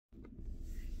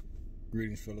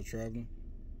Greetings, fellow traveler.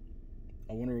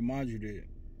 I want to remind you that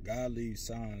God leaves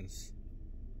signs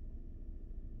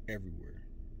everywhere.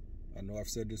 I know I've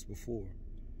said this before.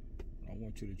 I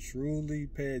want you to truly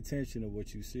pay attention to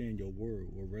what you see in your world,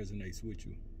 what resonates with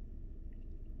you.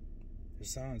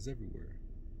 There's signs everywhere.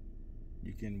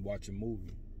 You can watch a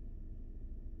movie,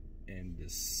 and the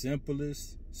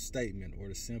simplest statement or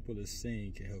the simplest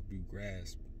scene can help you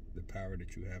grasp the power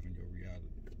that you have in your reality.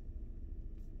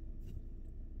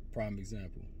 Prime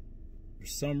example. For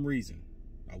some reason,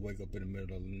 I wake up in the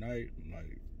middle of the night. I'm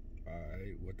like, all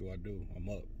right, what do I do? I'm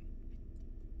up.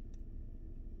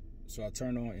 So I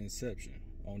turn on Inception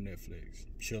on Netflix,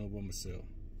 chilling with myself,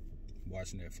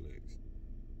 watch Netflix.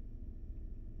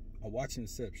 I watch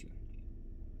Inception,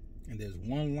 and there's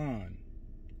one line.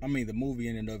 I mean, the movie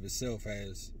in and of itself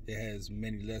has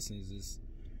many lessons.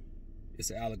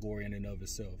 It's an allegory in and of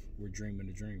itself. We're dreaming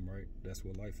the dream, right? That's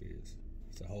what life is.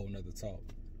 It's a whole nother talk.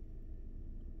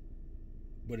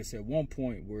 But it's at one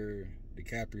point where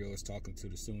DiCaprio is talking to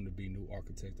the soon-to-be new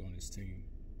architect on his team.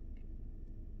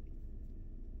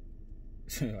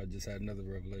 I just had another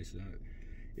revelation.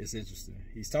 It's interesting.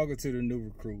 He's talking to the new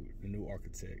recruit, the new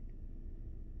architect.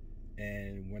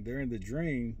 And when they're in the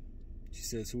dream, she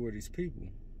says, "Who are these people?"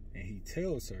 And he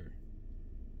tells her,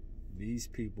 "These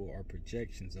people are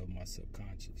projections of my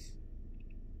subconscious."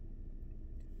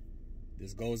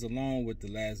 This goes along with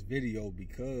the last video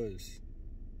because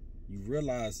you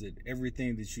realize that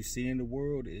everything that you see in the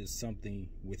world is something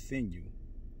within you,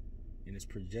 and it's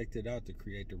projected out to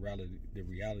create the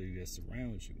reality that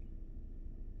surrounds you.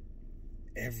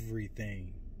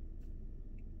 Everything.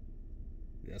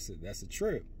 That's a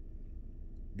trip.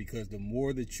 Because the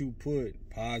more that you put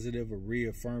positive or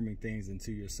reaffirming things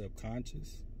into your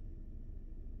subconscious,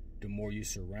 the more you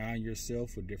surround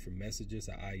yourself with different messages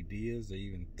or ideas or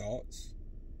even thoughts,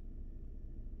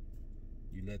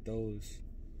 you let those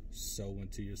sow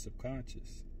into your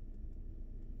subconscious.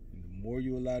 And the more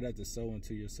you allow that to sow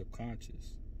into your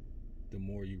subconscious, the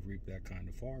more you reap that kind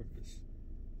of harvest.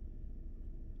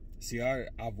 See,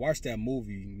 I've watched that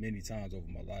movie many times over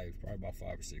my life, probably about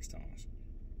 5 or 6 times.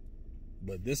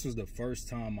 But this was the first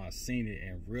time I seen it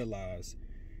and realized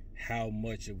how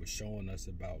much it was showing us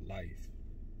about life.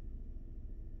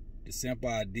 The simple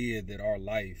idea that our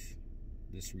life,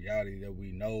 this reality that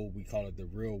we know, we call it the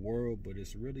real world, but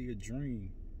it's really a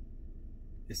dream.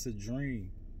 It's a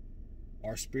dream.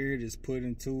 Our spirit is put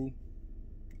into,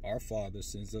 our Father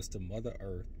sends us to Mother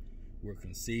Earth. We're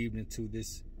conceived into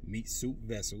this meat suit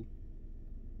vessel.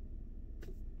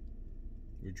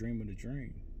 We're dreaming a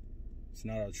dream. It's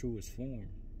not our truest form.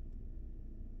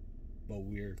 But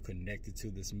we're connected to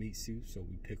this meat suit, so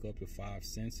we pick up the 5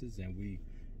 senses and we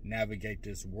navigate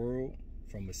this world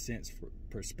from a sense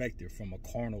perspective, from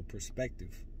a carnal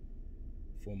perspective.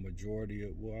 For a majority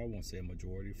of, well, I won't say a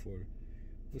majority, for,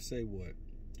 let's say what,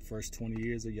 first 20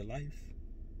 years of your life?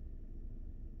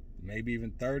 Maybe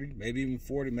even 30, maybe even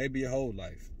 40, maybe your whole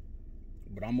life.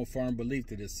 But I'm a firm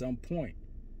believer that at some point,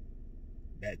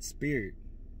 that spirit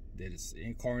that is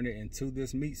incarnate into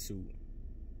this meat suit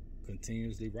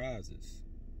continuously rises.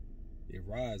 It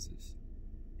rises.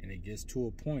 And it gets to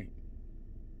a point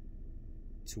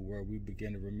to where we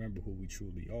begin to remember who we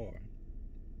truly are.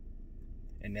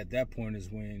 And at that point is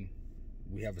when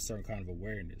we have a certain kind of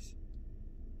awareness.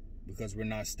 Because we're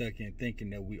not stuck in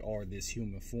thinking that we are this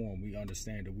human form. We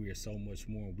understand that we are so much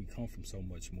more and we come from so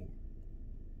much more.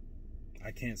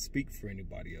 I can't speak for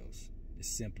anybody else. It's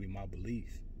simply my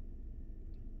belief.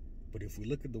 But if we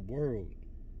look at the world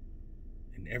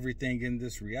and everything in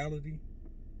this reality,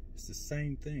 it's the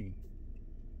same thing.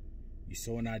 You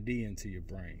sow an idea into your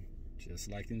brain, just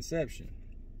like Inception.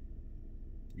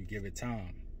 You give it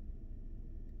time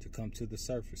to come to the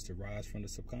surface, to rise from the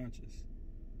subconscious.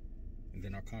 And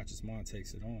then our conscious mind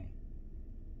takes it on.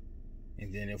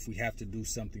 And then if we have to do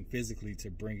something physically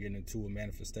to bring it into a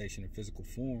manifestation in physical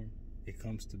form, it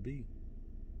comes to be.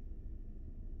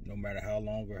 No matter how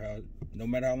long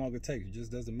it takes, it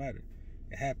just doesn't matter.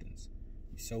 It happens.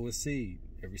 You sow a seed.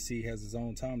 Every seed has its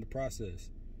own time to process.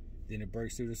 Then it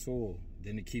breaks through the soil.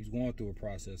 Then it keeps going through a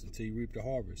process until you reap the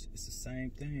harvest. It's the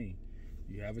same thing.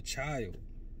 You have a child.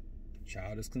 The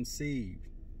child is conceived.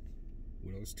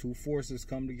 When those two forces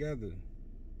come together,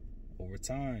 over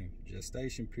time,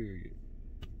 gestation period,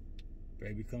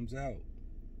 baby comes out.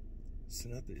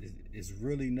 It's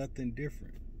really nothing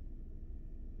different.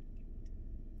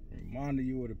 Reminding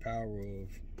you of the power of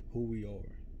who we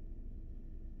are.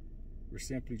 We're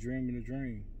simply dreaming a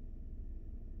dream.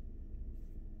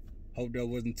 Hope that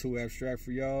wasn't too abstract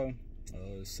for y'all.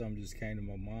 Something just came to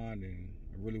my mind and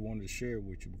I really wanted to share it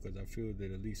with you because I feel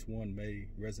that at least one may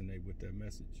resonate with that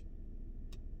message.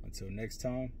 Until next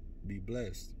time, be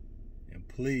blessed. And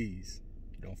please,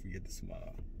 don't forget to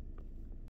smile.